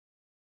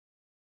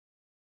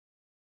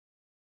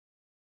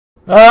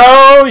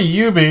Oh,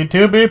 you be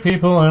two big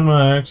people and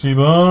my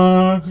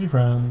boxy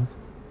friends.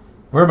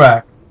 We're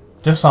back.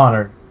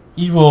 Dishonored.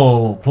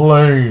 Evil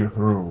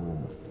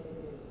playthrough.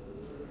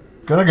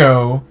 Gonna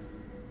go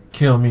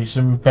kill me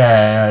some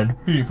bad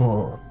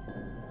people.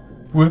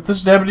 With the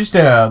stabby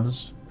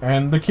stabs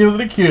and the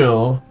killity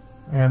kill.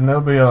 And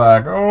they'll be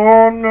like,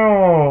 oh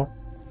no.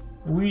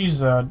 We's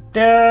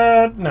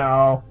dead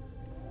now.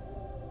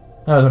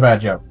 That was a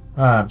bad joke.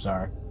 I'm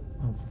sorry.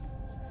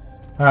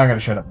 I'm gonna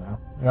shut up now.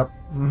 Yep.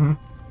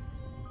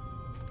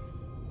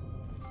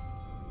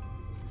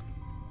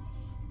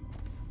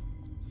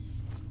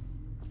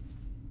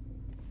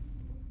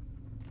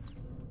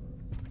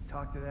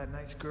 Talk to that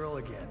nice girl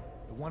again.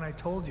 The one I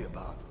told you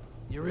about.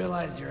 You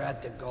realize you're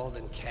at the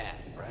Golden Cat,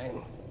 right?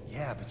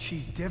 Yeah, but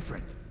she's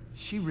different.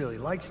 She really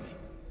likes me.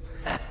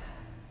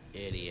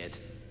 Idiot.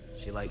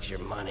 She likes your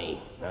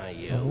money, not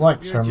you.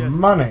 Likes her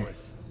money.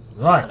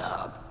 Right. Shut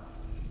up.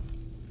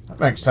 That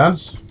makes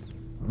sense.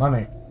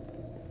 Money.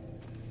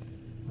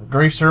 The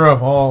greaser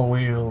of all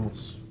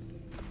wheels.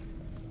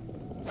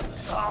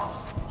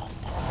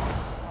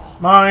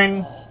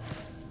 Mine.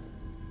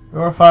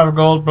 Your 5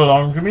 gold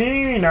belong to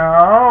me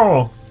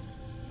now.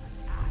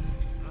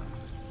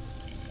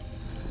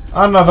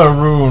 Another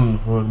rune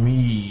for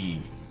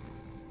me.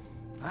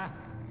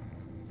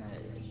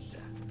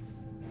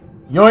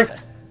 Yoink.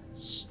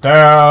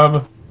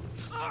 Stab.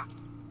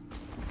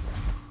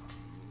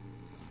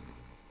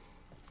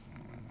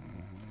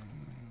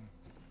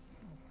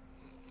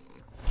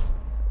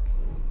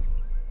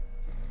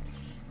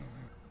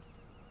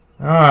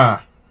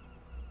 Ah.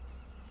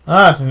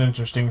 That's an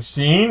interesting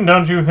scene,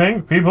 don't you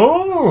think,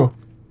 people?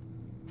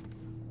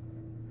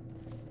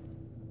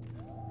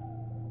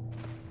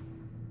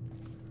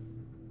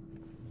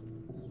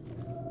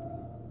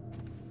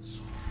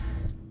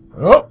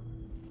 Oh!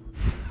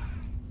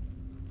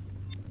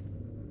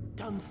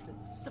 Dunstan,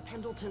 the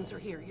Pendletons are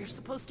here. You're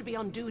supposed to be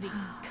on duty.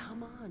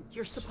 Come on,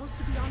 you're supposed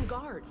to be on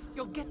guard.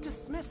 You'll get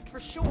dismissed for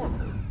sure.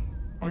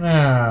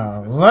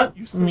 Now, let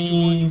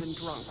me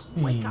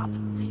Wake up.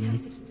 see. I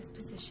have to keep this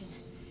position.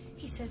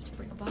 He says to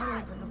bring a bottle,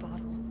 I bring a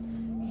bottle.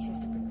 He says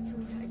to bring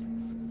food, I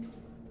bring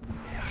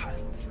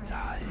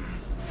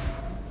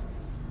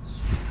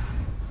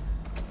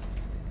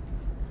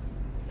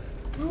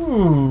food.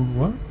 Ooh,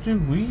 what do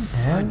we have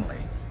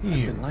Finally, I've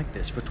here? been like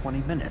this for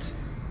 20 minutes.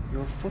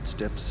 Your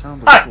footsteps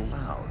sound a little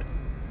loud.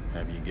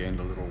 Have you gained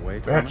a little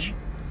weight, Bitch.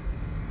 woman?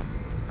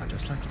 I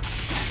just like it.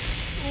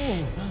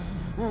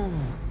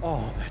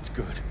 Oh, that's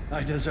good.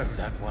 I deserve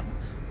that one.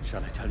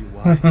 Shall I tell you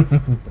why? The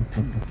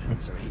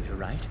Pendletons are here,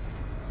 right?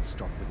 I'll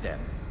start with them.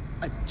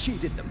 I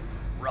cheated them,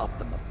 robbed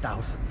them of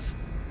thousands.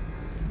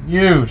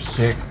 You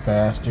sick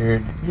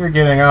bastard. You're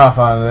getting off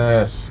on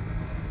this.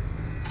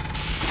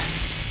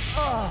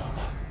 Oh,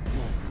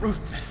 you're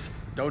ruthless.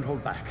 Don't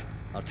hold back.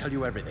 I'll tell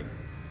you everything.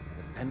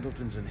 The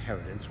Pendletons'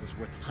 inheritance was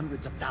worth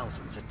hundreds of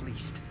thousands at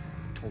least.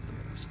 I told them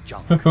it was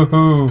junk.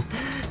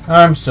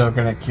 I'm so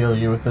gonna kill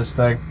you with this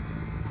thing.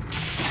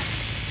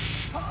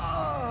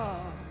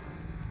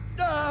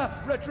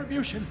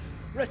 Retribution!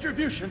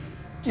 Retribution!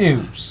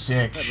 You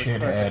sick That was shithead.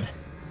 perfect,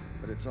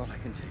 but it's all I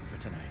can take for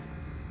tonight.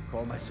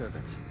 Call my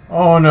servants.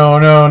 Oh no,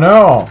 no,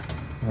 no.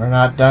 We're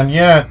not done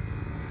yet.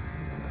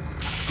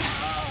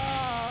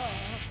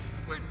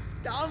 We're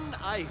done,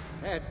 I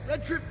said.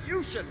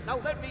 Retribution! Now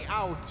let me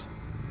out!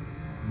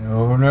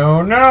 No,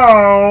 no,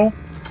 no.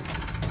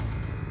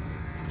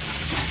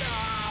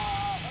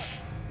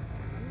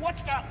 What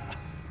the?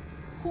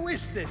 Who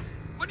is this?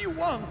 What do you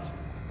want?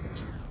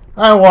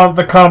 I want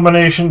the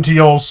combination to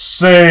your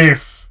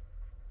safe.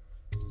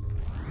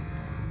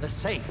 The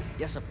safe,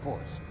 yes, of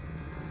course.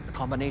 The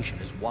combination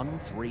is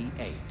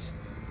 138.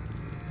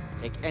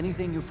 Take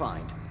anything you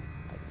find.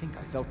 I think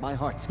I felt my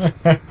heart skip.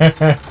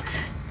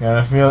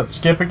 Gotta feel it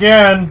skip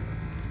again.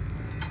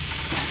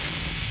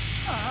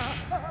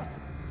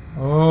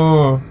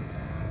 Oh.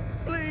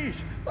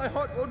 Please, my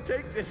heart won't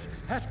take this.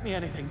 Ask me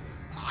anything.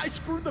 I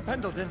screwed the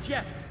Pendletons,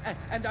 yes,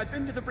 and I've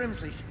been to the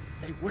Brimsleys.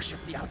 They worship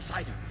the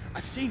outsider.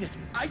 I've seen it.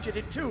 I did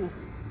it too.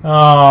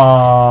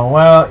 Oh,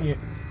 well, you...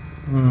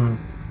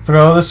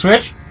 Throw the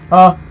switch?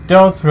 Oh,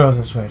 don't throw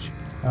the switch.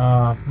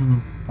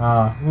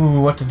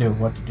 Ooh, what to do,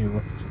 what to do,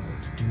 what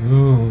to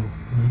do.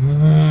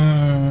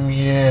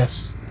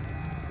 Yes.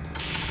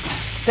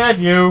 Dead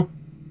you.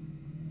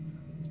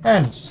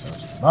 And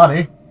so's the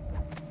body.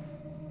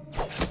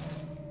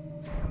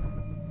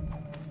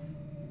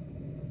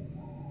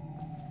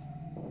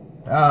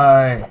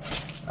 Die.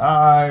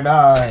 Die,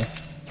 die.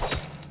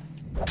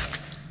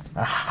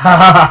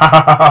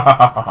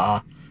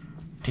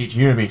 Teach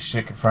you to be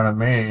sick in front of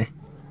me.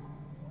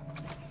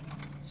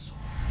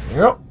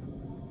 Yep.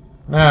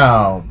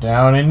 Now,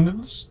 down into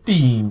the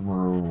steam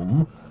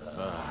room.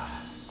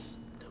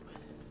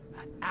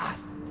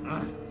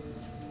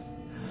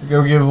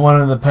 Go give one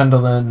of the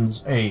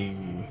Pendletons a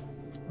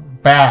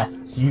bath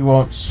you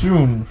won't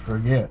soon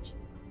forget.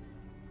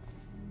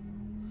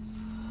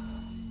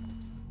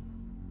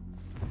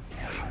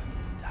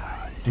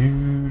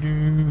 Do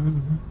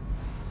do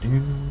do do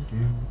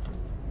do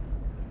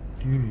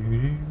do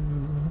do.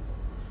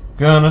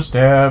 gonna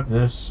stab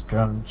this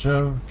bunch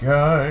of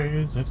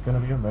guys. It's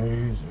gonna be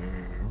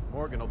amazing.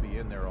 Morgan will be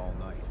in there all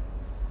night.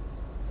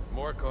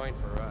 More coin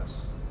for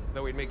us.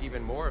 Though we'd make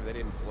even more if they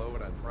didn't blow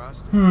it on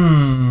prostitutes.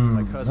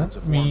 My cousin's a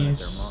Let foreman me at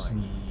their mine.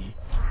 see.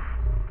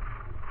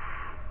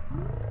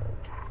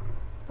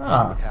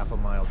 Ah, Half a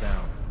mile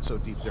down, so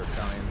deep they're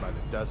dying by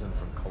the dozen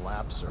from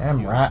collapse or damn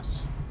fumes.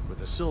 rats. But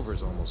the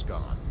silver's almost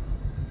gone.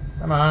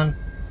 Come on,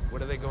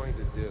 What are they going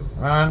to do?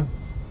 come on.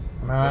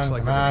 Come on, Looks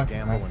like come they're on, gonna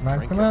gamble come and on,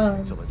 drink come everything on.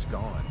 until it's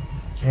gone.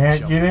 Can't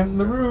Jump get in in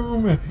the river.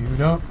 room if you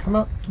don't come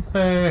up to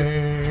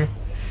play.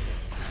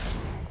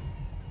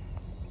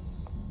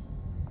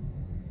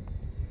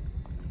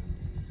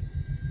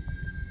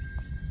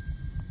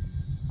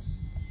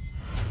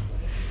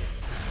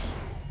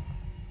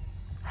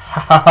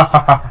 Ha ha ha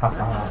ha ha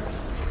ha.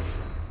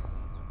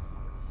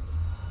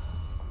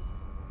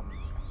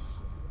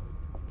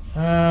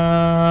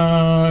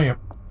 Yep.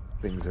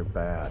 Things are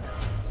bad.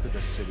 Could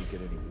the city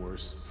get any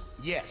worse?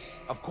 Yes,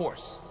 of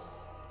course.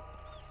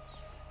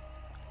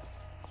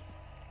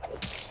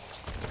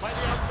 Play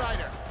the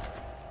outsider.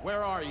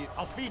 Where are you?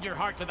 I'll feed your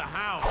heart to the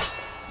hounds.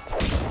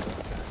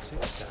 That's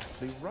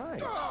exactly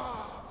right.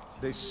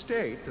 They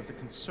state that the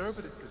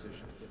conservative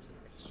position gets an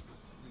extra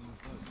 3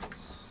 votes.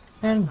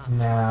 And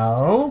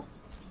now,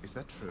 Is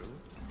that true?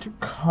 to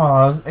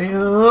cause a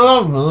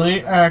lovely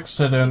Did you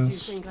accident.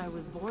 think I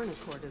was born a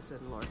courtesan,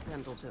 Lord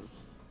Pendleton?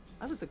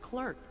 I was a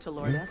clerk to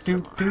Lord Do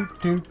Esteban. do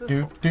do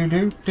do do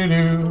do do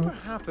do. What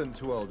happened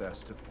to old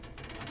Esteban?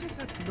 What is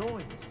that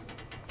noise?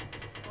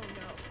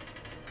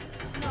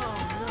 No,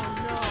 no,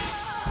 no.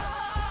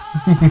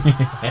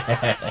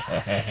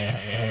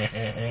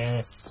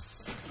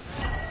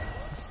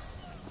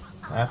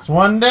 That's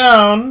one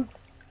down.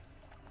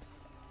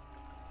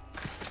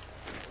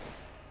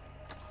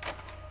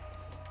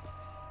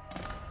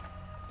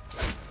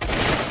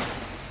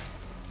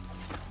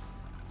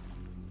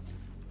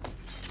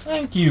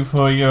 Thank you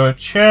for your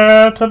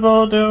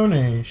charitable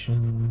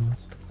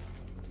donations.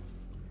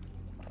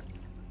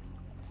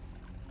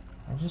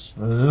 I just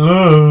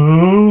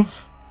love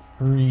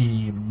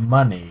free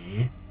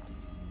money.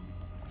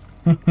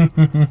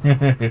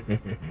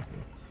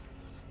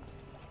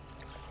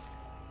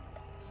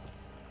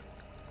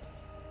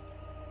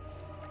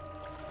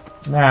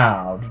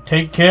 Now, to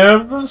take care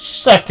of the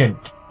second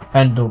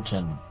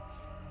Pendleton.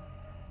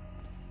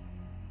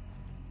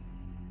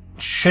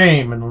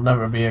 Shame it'll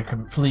never be a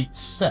complete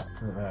set,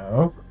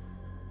 though.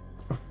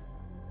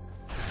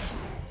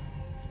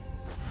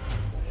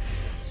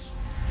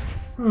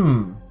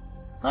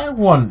 I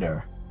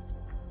wonder.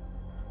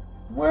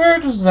 Where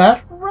does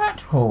that rat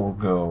hole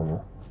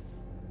go?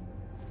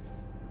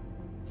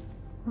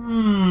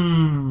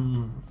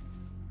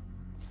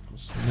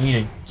 Just need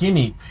a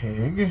guinea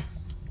pig.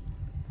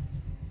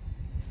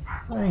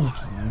 Thank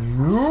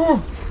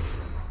you.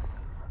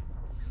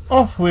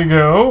 Off we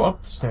go,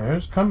 up the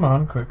stairs. Come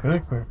on, quickly,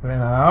 quickly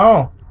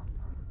now.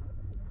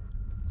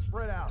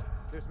 Spread out.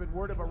 There's been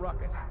word of a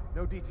ruckus.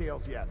 No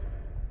details yet.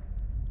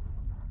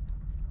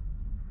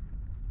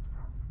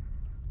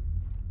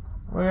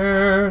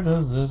 Where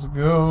does this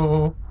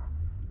go?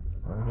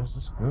 Where does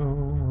this go?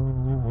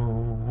 Whoa,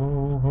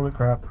 whoa, whoa, holy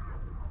crap.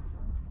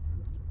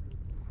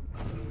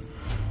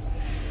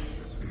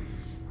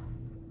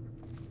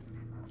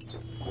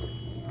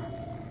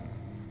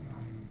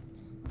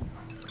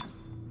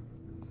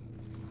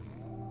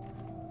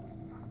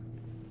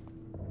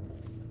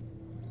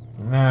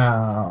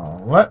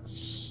 Now, let's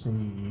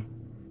see.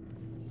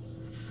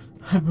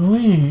 I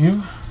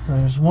believe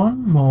there's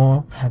one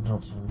more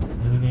Pendleton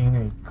needing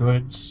a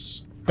good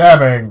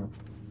stabbing.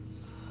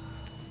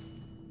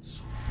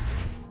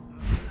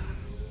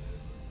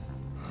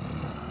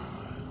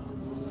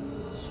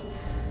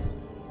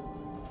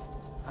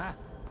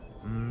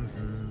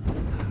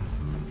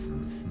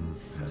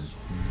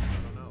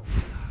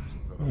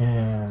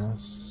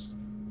 Yes.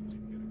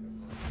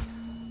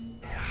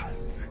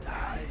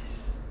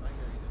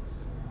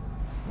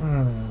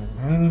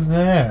 In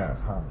there,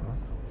 huh?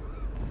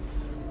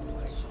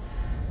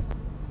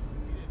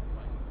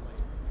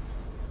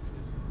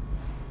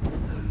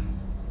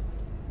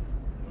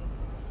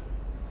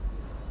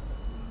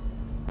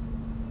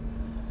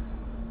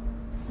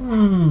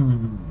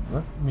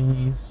 Let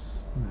me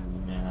see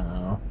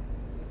now.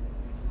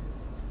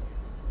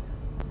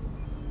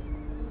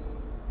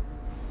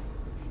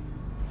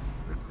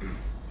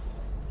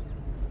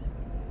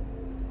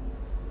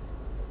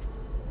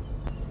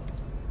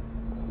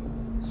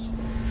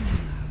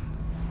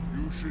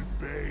 You should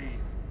bathe.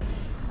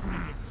 I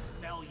can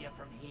smell you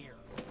from here.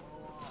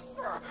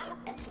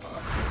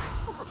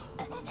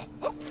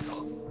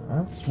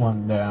 That's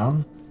one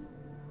down.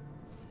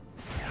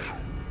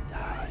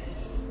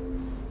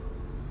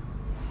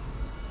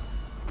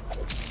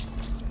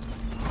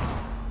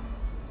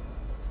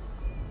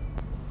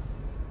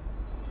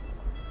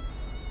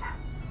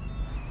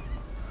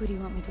 Who do you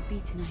want me to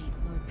be tonight,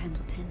 Lord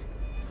Pendleton?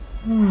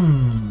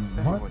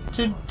 What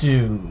to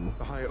do?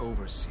 The High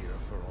Overseer,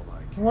 for all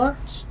I care.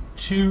 What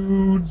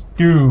to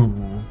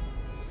do?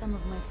 Some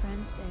of my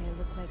friends say I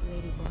look like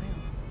Lady Boyle.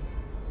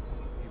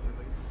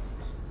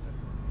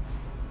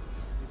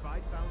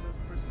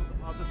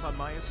 deposits on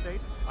my estate,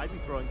 I'd be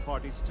throwing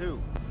parties too.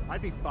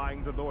 I'd be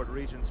buying the Lord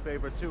Regent's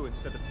favor too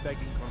instead of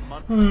begging for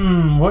money.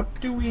 What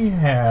do we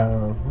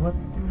have? What do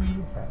we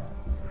have?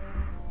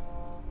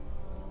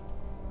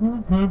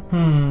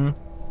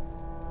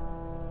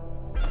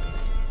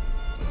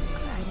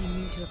 I didn't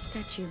mean to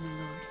upset you, my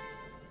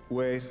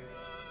lord.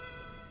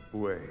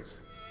 Wait.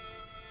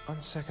 On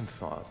second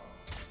thought,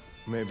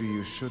 maybe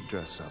you should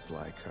dress up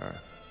like her.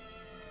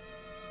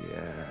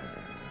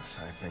 Yes,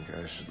 I think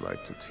I should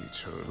like to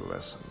teach her a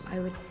lesson. I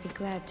would be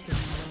glad to, my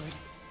lord.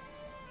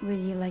 Would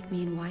you like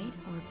me in white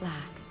or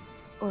black?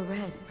 Or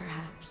red,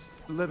 perhaps?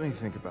 Let me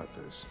think about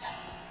this.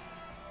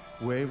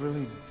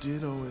 Waverly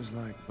did always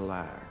like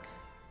black.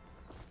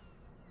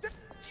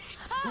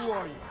 Who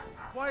are you?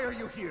 Why are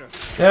you here?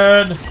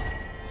 Dead.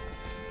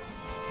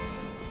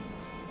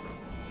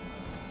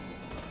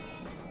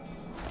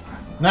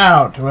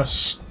 Now to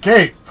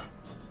escape.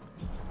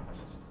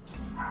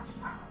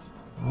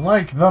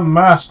 Like the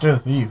master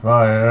thief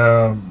I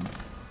am.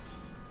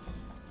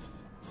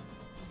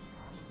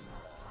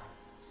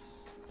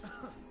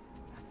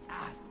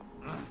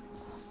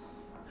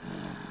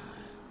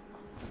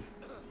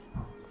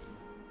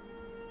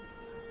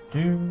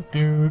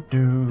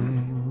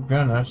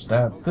 Gonna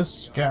stab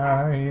this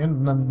guy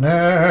in the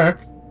neck.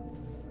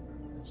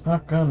 He's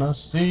not gonna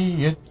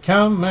see it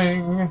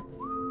coming.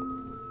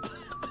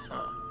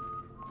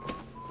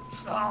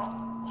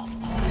 Hello?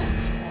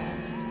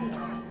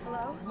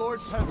 Lord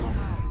Pendleton.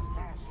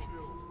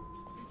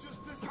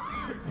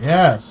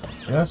 Yes, I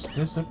just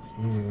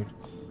disappeared.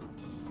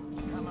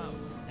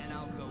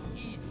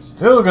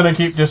 Still gonna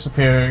keep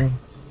disappearing.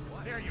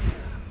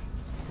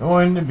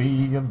 Going to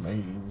be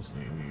amazing.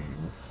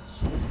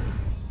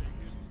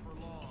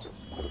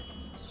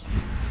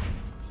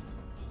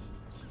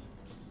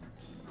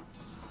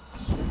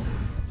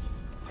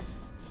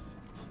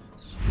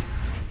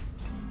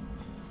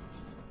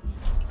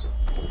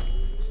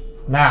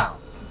 Now,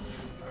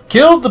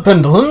 killed the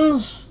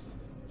Pendletons.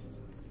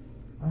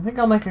 I think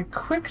I'll make a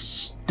quick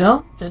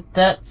stop at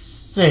that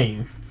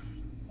safe.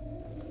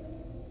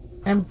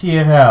 Empty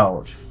it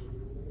out.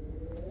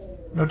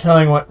 No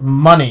telling what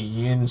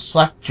money in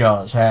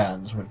Slackjaw's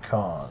hands would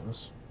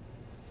cause.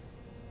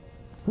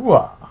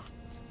 Hooah!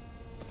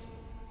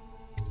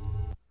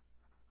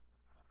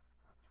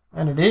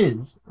 And it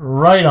is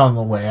right on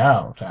the way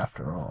out,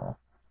 after all.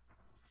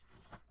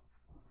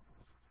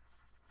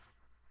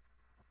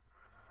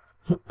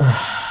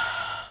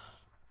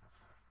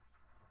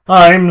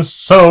 I'm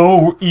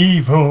so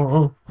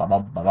evil.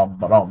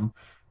 Ba-dum-ba-dum-ba-dum.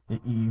 The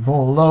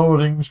evil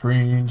loading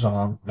screen's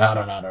on.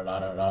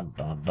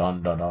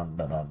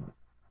 Da-da-da-da-da-da-dun-dun-dun-dun-dun.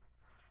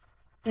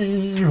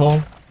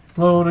 Evil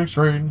loading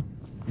screen.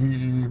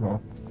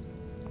 Evil.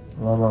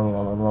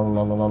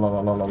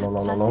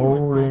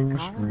 Loading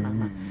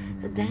screen.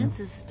 The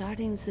dance is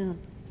starting soon.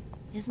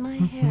 Is my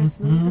hair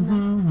smooth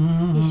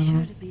enough? He's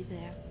sure to be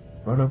there.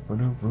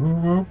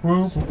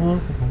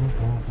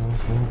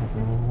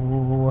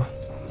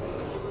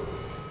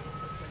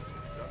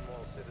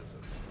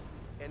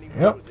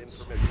 Yep.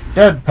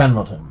 Dead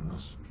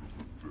Pendletons.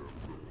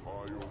 High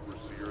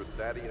Overseer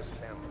Thaddeus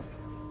Campbell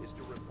is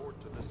to report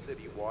to the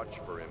City Watch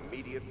for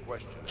immediate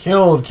questioning.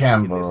 Killed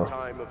Campbell. In this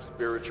time of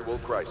spiritual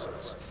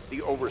crisis,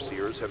 the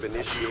Overseers have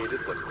initiated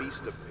the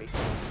Feast of Patience.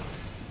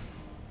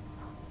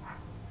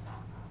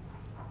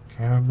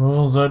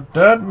 Campbell's a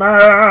dead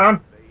man.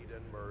 Fade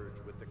and merge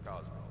with the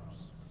cosmos.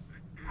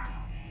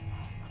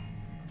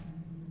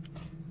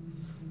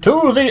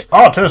 To the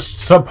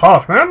artist's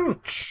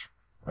apartment.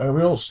 I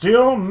will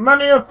steal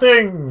many a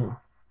thing.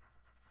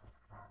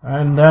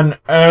 And then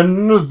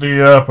end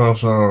the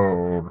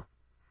episode.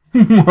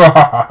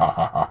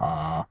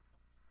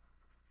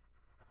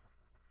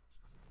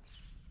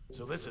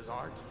 So this is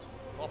art?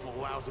 Awful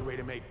lousy way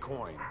to make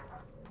coin.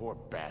 Poor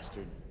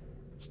bastard.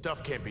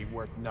 Stuff can't be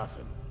worth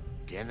nothing.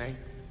 Can they?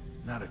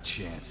 Not a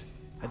chance.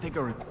 I think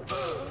I...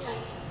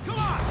 Come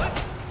on,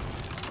 let's...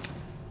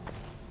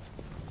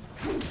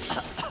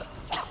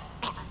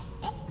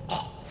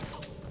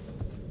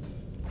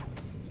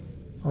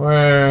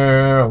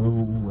 Where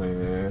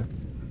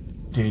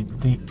did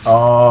the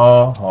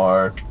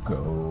art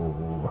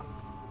go?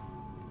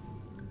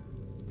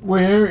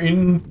 Where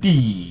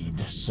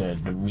indeed,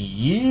 said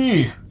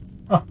me.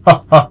 Ha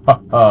ha ha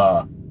ha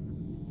ha.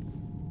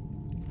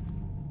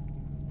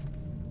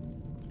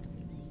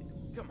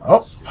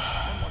 Oh.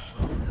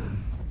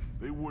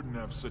 They wouldn't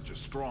have such a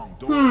strong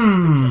door.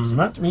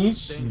 Let me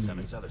see.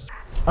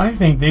 I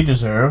think they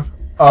deserve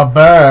a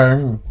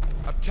bang.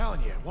 I'm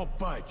telling you, it won't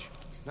budge.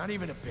 Not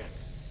even a bit.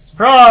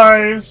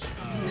 Surprise!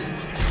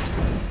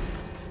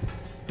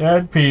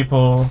 Dead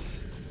people.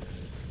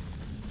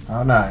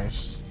 How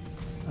nice.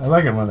 I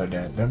like it when they're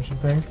dead, don't you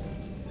think?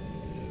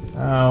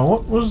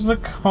 What was the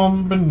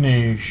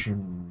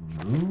combination?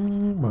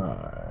 Ooh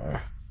my.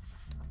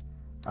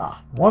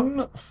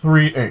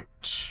 138.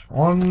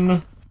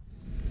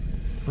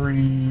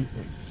 138.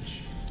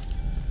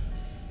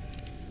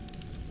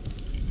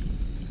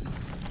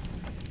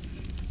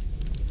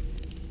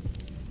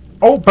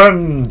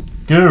 Open!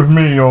 Give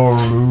me your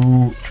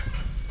loot.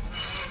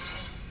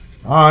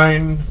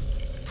 Mine.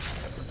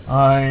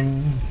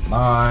 Mine.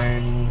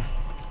 Mine.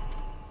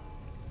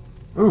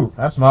 Ooh,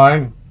 that's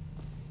mine.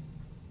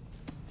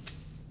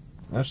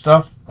 This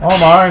stuff, all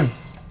mine.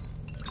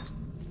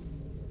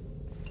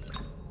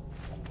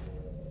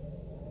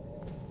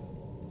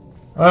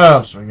 What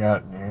else we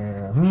got in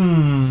here?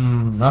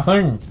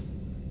 Nothing.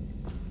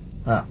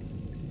 Ah.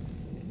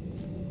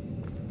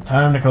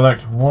 Time to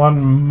collect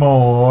one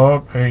more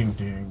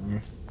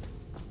painting.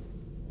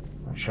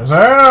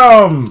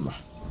 Shazam!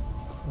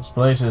 This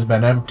place has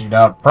been emptied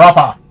out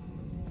proper.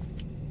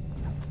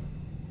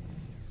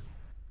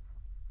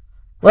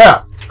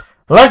 Well,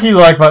 like the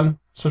like button,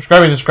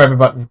 subscribe to the subscribe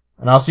button,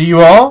 and I'll see you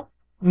all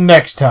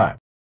next time.